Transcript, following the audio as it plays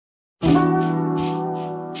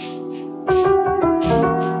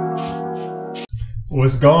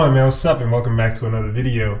What's going, man? What's up, and welcome back to another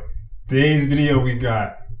video. Today's video, we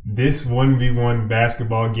got this 1v1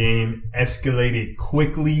 basketball game escalated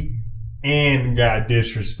quickly and got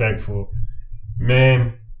disrespectful.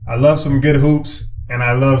 Man, I love some good hoops, and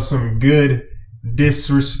I love some good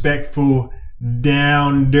disrespectful,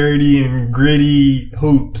 down, dirty, and gritty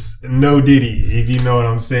hoops. No diddy, if you know what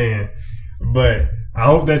I'm saying. But I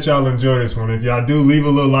hope that y'all enjoy this one. If y'all do, leave a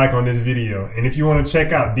little like on this video. And if you want to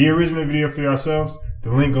check out the original video for yourselves, the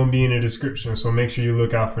link gonna be in the description. So make sure you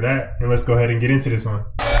look out for that. And let's go ahead and get into this one.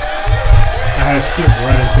 I had skipped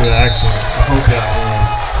right into the action. I hope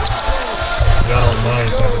y'all don't mind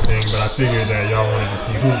type of thing, but I figured that y'all wanted to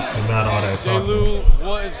see hoops and not all that talking. Hey Lou,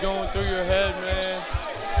 what is going through your head, man?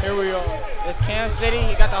 Here we are. It's Cam City.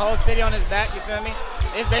 He got the whole city on his back. You feel me?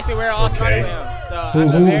 It's basically where it all started with him. So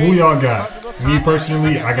who y'all got? Me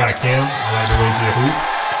personally, I got Cam. I like the way Jay hoop.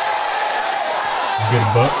 Good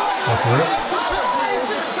buck off rip.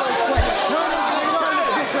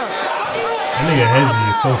 That nigga Hezzy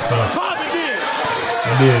is so tough.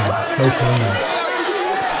 That dude is so clean.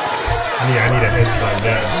 I need a Hezzy like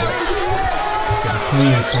that. Some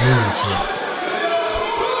clean, smooth shit.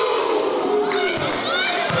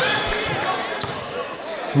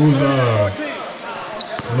 Who's no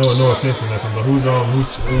offense or nothing, but who's the other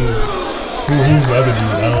dude?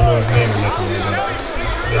 I don't know his name or nothing like that.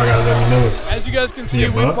 Y'all gotta let me know. As you guys can see,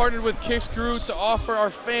 we partnered with Kickscrew to offer our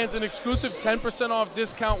fans an exclusive 10% off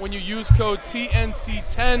discount when you use code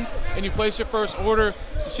TNC10 and you place your first order.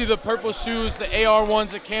 You see the purple shoes, the AR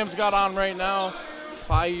ones that Cam's got on right now.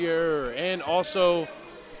 Fire. And also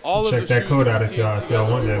all of the shoes. Check that code out if y'all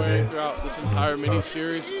want that, man. Throughout this entire mini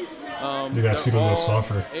series. You gotta shoot a little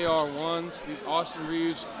softer. AR1s, these Austin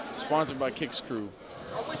Reeves, sponsored by Kickscrew.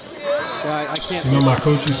 I can't. You know, my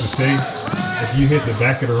coach used to say, if you hit the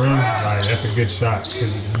back of the rim, like, that's a good shot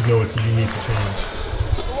because you know what you need to change.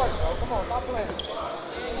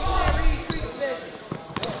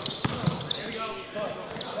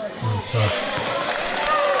 Tough.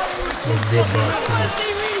 That was good buck too.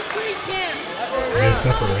 Good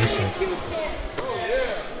separation.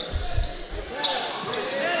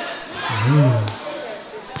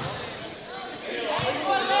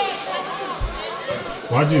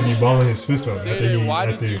 Why'd you be balling his fist up after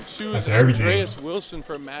everything? Andreas Wilson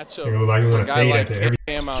for a matchup. It look like you want to fade after everything.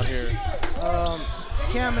 Cam out here.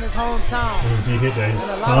 Cam in his hometown. If he hit that, he's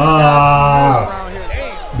tough.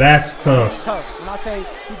 That's tough. When I say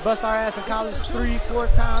he bust our ass in college 3-4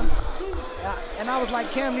 times, and I was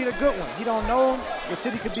like, Cam need a good one. He don't know him. The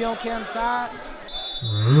city could be on Cam's side.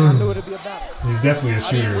 I knew it'd be a battle. He's definitely a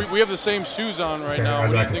shooter. We have the same shoes on right now.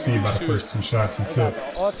 As I can see by the first two shots he took.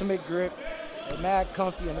 The ultimate grip, the mad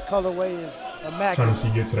comfy, and the colorway is immaculate. Trying to see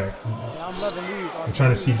get to that. Yeah, I'm loving these. I'm trying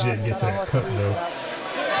to see Jet get to that cup though.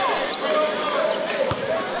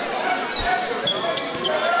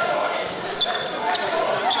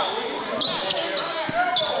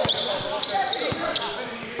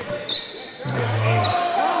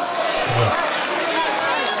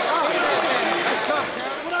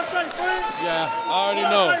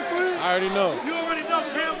 I already know. You already know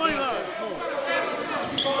Cam money line.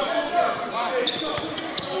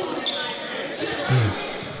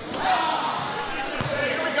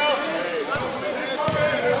 Here we go.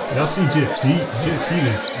 Y'all see Jet feet? Jet feet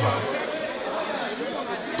is like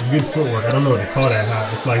good footwork. I don't know what to call that.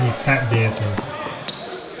 How it's like he tap dancing.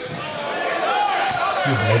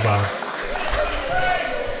 Good blow by.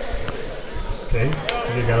 Okay,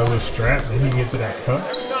 he got a little strap, and he can get to that cup.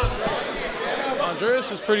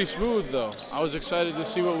 Andreas is pretty smooth, though. I was excited to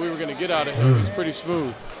see what we were going to get out of him. He's pretty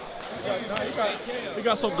smooth. He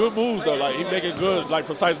got some good moves, though. Like, he making good, like,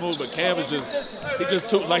 precise moves, but Cam is just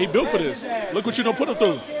too, like, he built for this. Look what you don't put him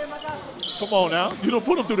through. Come on now. You don't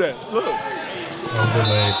put him through that. Look. Oh, good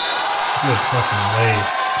leg. Good fucking leg.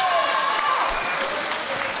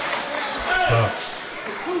 It's tough.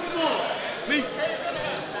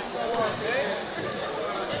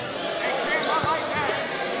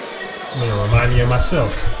 I'm gonna remind me of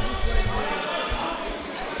myself.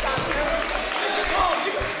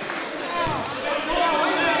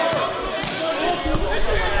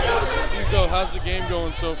 So how's the game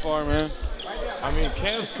going so far, man? I mean,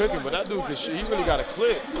 Cam's cooking, but that dude, he really got a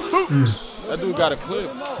clip. That dude got a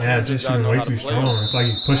clip. Yeah, just shooting way too strong. It's like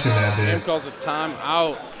he's pushing that bit. Cam calls a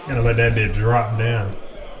timeout. Gotta let that bit drop down.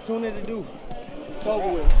 As soon as it do,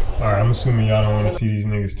 over with. All right, I'm assuming y'all don't want to see these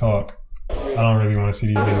niggas talk. I don't really want to see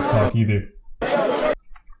these niggas talk either.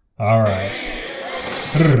 All right.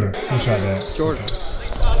 Who shot that? Jordan.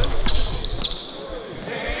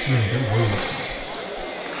 Good move.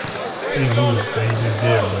 Same move that he just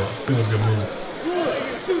did, but still a good move.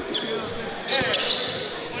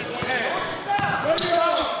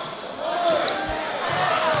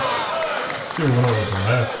 Should have went over the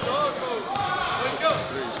left.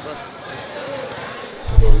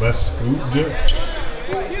 A little left scoop, Jip.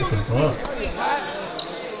 That's a buck.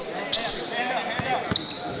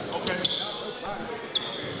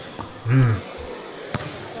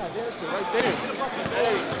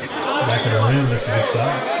 Back of the rim, that's a good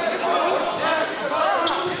shot.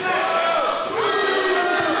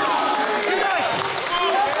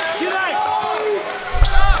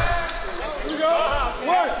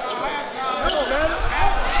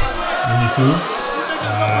 Me too.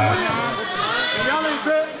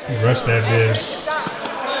 Rush that bit.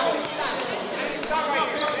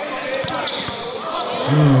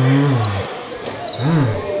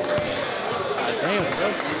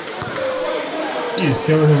 He is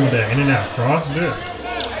killing him with that in and out cross there.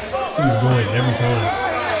 She is going every time.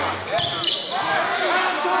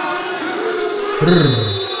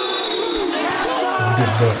 That's a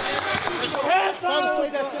good butt.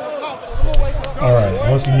 Alright,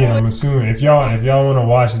 once again, I'm assuming if y'all want to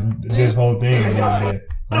watch this whole thing, the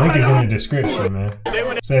link is in the description, man.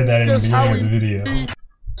 Said that in the beginning of the video.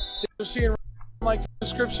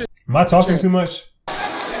 Am I talking too much?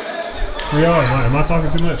 For y'all, am I talking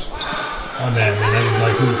too much? My bad, man. I just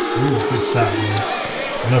like hoops. Ooh, good shot, man.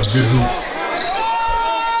 Enough good hoops.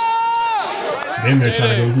 Damn, they're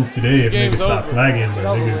trying to go hoop today if niggas stop flagging, but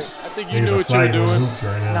niggas are flagging on hoops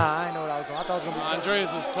right now. Nah, I know what I was doing. I thought it was gonna be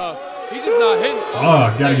Andreas is tough. He's just not hitting.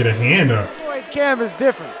 Oh, gotta get a hand up. Boy, Cam is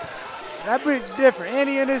different. That bitch different. And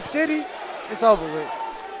he in this city, it's over with.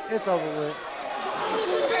 It's over with.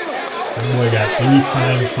 That boy got 3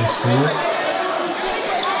 times his score.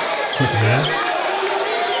 Quick math.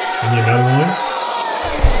 Give me another one.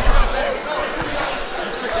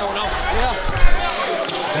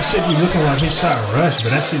 That shit be looking like his shot rushed, but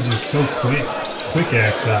that shit just so quick. Quick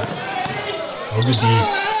ass shot. Oh, good D.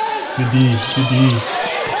 Good D. Good D.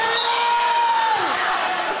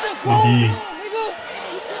 Good D.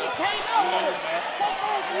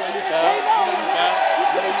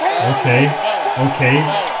 Okay. Okay.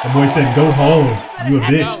 The boy said, go home. You a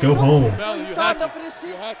bitch. Go home.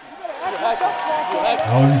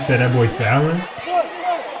 Oh, he said that boy fouling?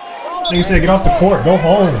 Nigga said, get off the court. Go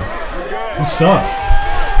home. What's up?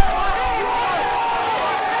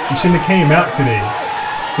 You shouldn't have came out today.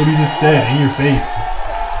 That's what he just said in your face.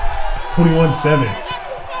 21-7.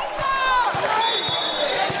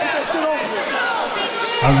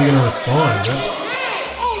 How's he gonna respond, bro? Oh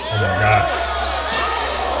my gosh.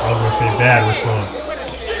 I was gonna say bad response.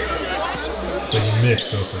 But he missed,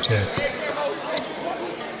 so it's okay.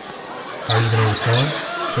 How are you gonna respond?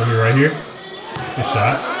 Show me right here. Good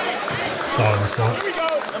shot. Solid response.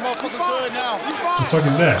 The fuck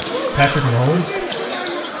is that? Patrick Mahomes?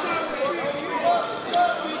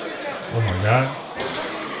 Oh my god.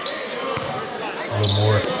 A little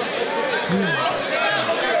more.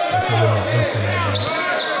 Put a little more oomph in that, man.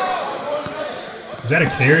 Is that a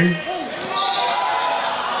carry?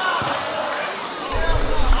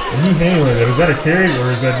 When he hang like that, is that a carry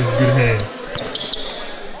or is that just good hang?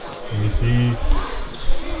 Let me see.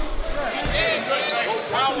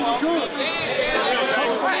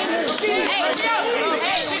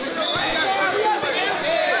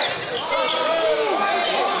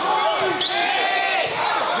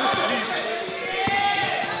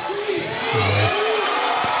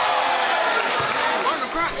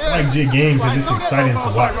 I like J game because it's exciting to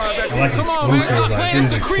watch. I like explosive, like J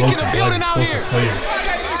is explosive. I like explosive players.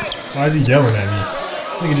 Why is he yelling at me?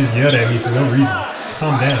 Nigga just yelled at me for no reason.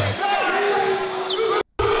 Calm down.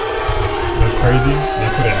 That's crazy. They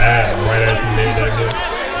put an ad right as he made that bit.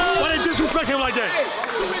 Why they disrespect him like that?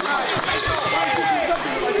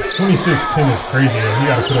 26-10 is crazy, though. He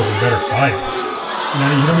got to put up a better fight. You know,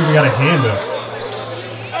 he don't even got a hand up.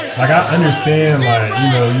 Like, I understand, like, you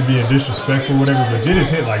know, you being disrespectful, whatever, but Jid has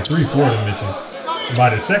hit like 3-4 of them bitches.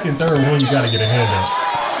 By the second, third one, you got to get a hand up.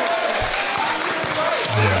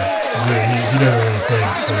 Yeah. He doesn't want to play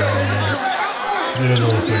for that no more. He doesn't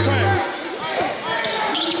want to play no more.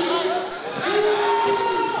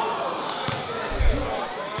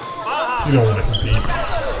 You don't want to compete.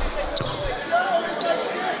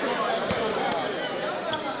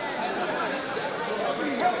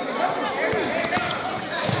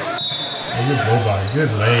 Oh, good blow by.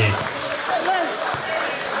 Good lay.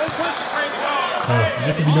 It's tough. You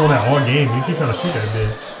just could be doing that all game. You keep trying to shoot that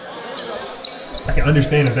bit. I can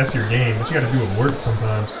understand if that's your game, but you got to do it work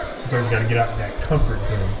sometimes. Sometimes you got to get out of that comfort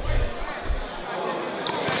zone.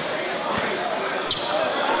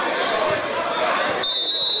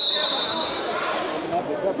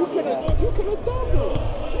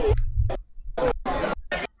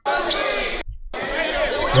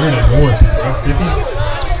 What are they going to, bro? 50?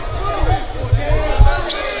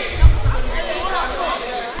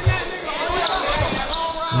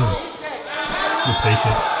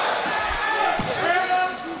 Patience.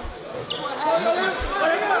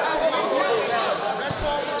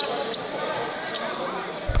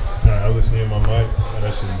 Alright, I'll listen to my mic. Oh,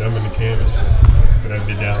 that shit's dumb in the cam and shit. Put that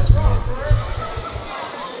bit down some more.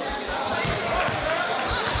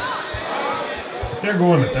 If they're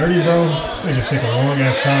going to 30, bro, this nigga take a long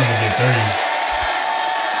ass time to get 30.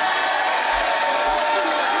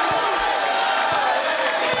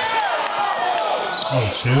 Oh,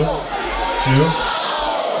 chill. Chill.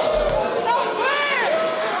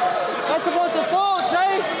 That's supposed to fall,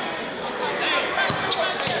 Jay.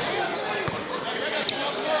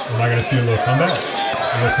 Am I gonna see a little comeback? A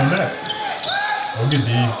little comeback. Go get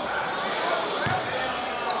D.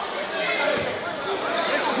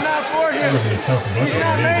 This is not for him. That would be a tough bucket He's for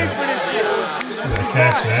not me, made though. for this shit. Got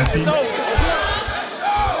Cash Nasty.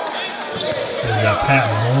 He's got Pat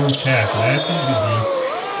Mahomes, Cash Nasty. Good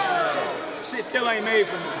D. Shit still ain't made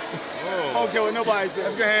for me. I don't care what nobody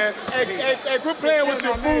says. Hey, quit playing with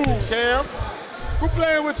your food, Cam. Quit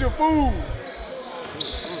playing with your food.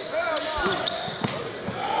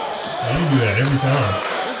 Man, you do that every time.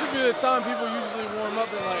 This should be the time people usually warm up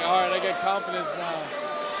and like, all right, I get confidence now.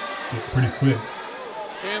 Pretty quick.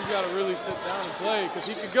 Cam's got to really sit down and play because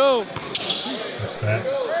he could go. That's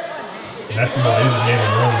facts. Basketball is a game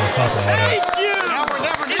of runs on top of all that.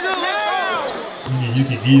 You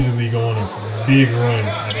can easily go on a big run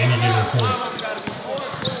at any given point.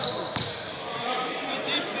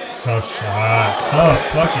 Tough shot. Tough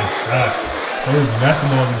fucking shot. Told you,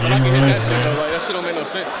 basketball is a game of runs, man. That shit don't make no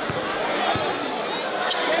sense.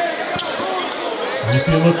 Let me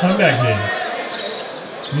see a little comeback then.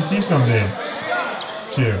 Let me see something.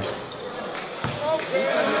 Chill.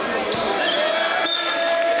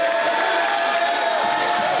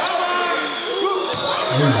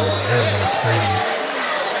 Ooh, everybody's crazy.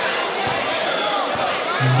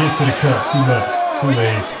 Just get to the cup. $2. 2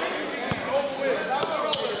 lays.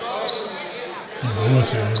 You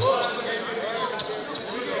bullshitting.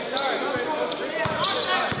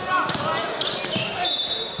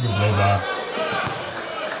 Good blow by.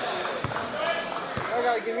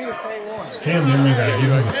 Give me the same one. Cam Newman gotta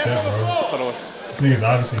give him a step, bro. This nigga's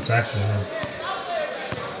obviously faster than him.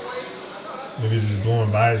 Nigga's just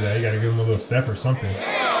blowing by his ass. You gotta give him a little step or something.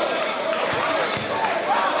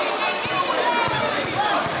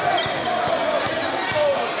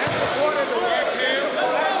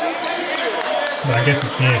 But I guess he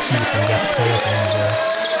can't shoot, so he got to play up on his ass.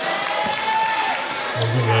 Oh,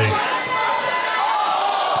 good leg.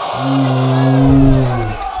 Ooh.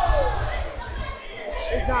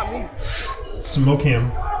 Smoke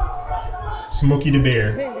him. Smokey the Bear.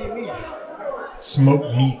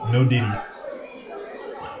 Smoke meat, no Diddy.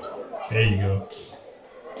 There you go.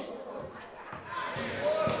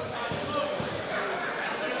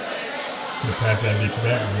 Could have passed that bitch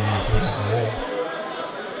back and we would throw it at the wall.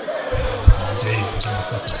 Jay's just on the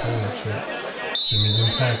fucking phone and shit. Shouldn't have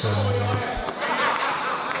been past that motherfucker.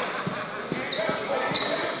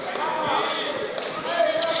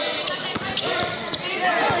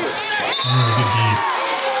 Good D.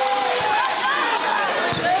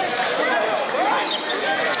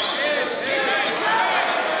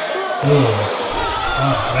 Oh,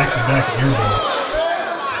 back-to-back air balls.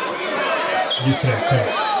 Let's get to that cup.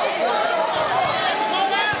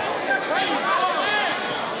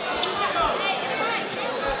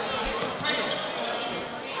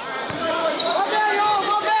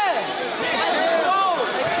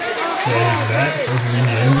 Say he's back. Hopefully he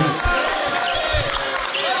ends it.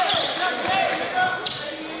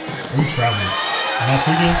 We traveled. Am I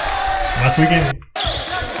tweaking? Am I tweaking?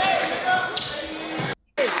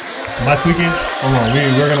 Am I tweaking? Hold on,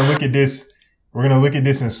 we're gonna look at this. We're gonna look at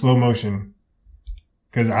this in slow motion.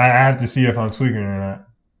 Cause I have to see if I'm tweaking or not.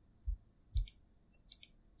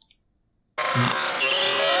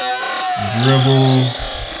 Dribble,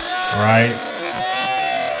 right.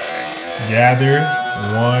 Gather,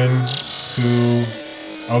 1, 2.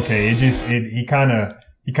 Okay,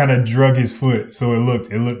 he kinda drug his foot, so it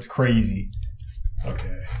looked crazy.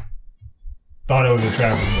 Okay. Thought it was a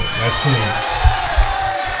travel, but that's clean.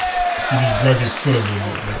 He just drug his foot a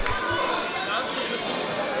little bit.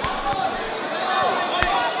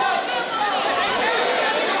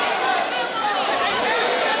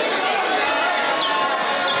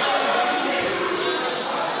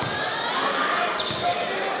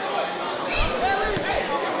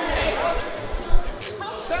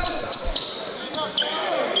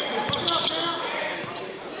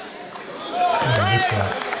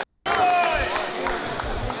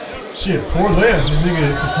 Shit, 4 layups. This nigga,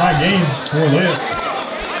 it's a tie game. 4 layups.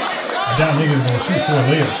 I doubt niggas gonna shoot 4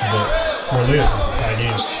 layups, but 4 layups is a tie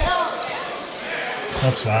game.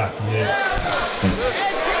 Tough shot, yeah.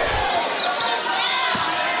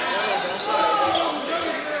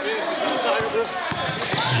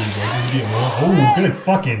 There you go, just get one. Oh, good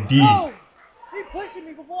fucking D. He pushing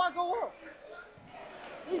me before I go up.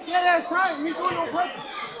 He dead ass time. He doing no purpose.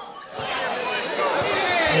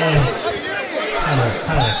 Yeah,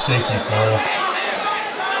 kind of shaky call.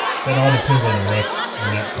 That all depends on the ref on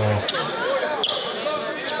that call.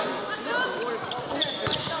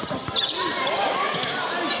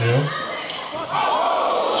 Chill.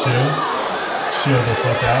 Chill the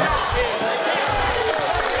fuck out.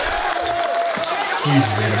 Please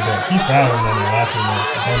just get a ball. He fouled him on that last one though.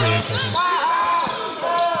 Dummy ain't checking.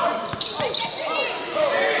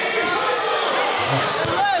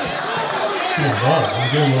 Let's get a ball. Let's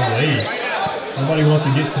get a little lead. Nobody wants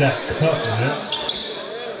to get to that cup, man.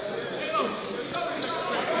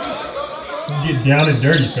 Let's get down and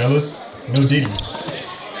dirty, fellas. No Diddy.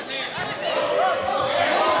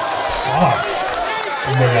 Fuck.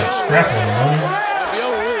 That boy got a scrap on him, don't he?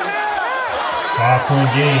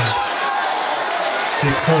 5-point game.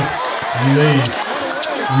 6 points. 3 lays.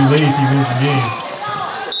 3 lays, he wins the game.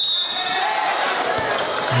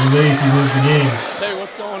 3 lays, he wins the game. Say,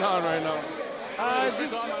 what's going on right now?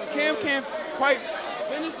 Just Cam can't quite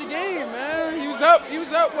finish the game, man. He was up,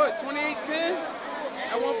 what, 28-10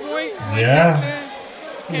 at one point? Yeah.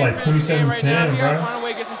 It was like 27-10, right bro. He gotta find a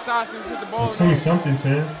way to get some shots and put the ball 20-something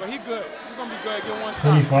 10. But he good. He's gonna be good. Get one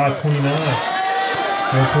 25-29.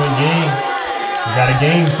 4-point game. We got a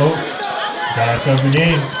game, folks. We got ourselves a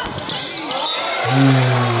game. Ooh,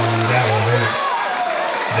 that one hurts.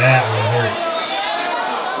 That one hurts.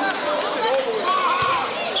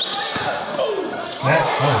 Is that?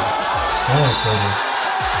 Oh, strong shoulder.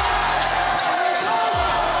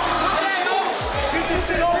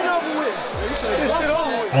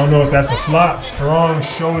 I don't know if that's a flop, strong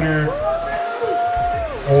shoulder,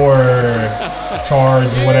 or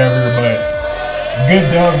charge or whatever, but good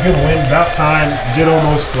dub, good win. About time. Jit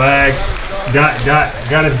almost flagged.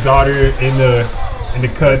 Got his daughter in the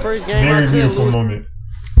cut. Very beautiful moment.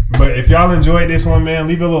 But if y'all enjoyed this one, man,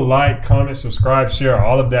 leave a little like, comment, subscribe, share,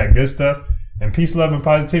 all of that good stuff. And peace, love, and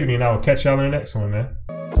positivity. And I will catch y'all in the next one, man.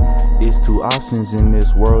 It's two options in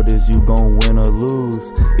this world. Is you gon' win or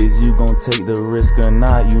lose? Is you gon' take the risk or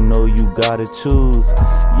not? You know you gotta choose.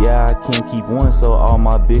 Yeah, I can't keep one, so all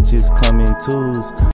my bitches come in twos.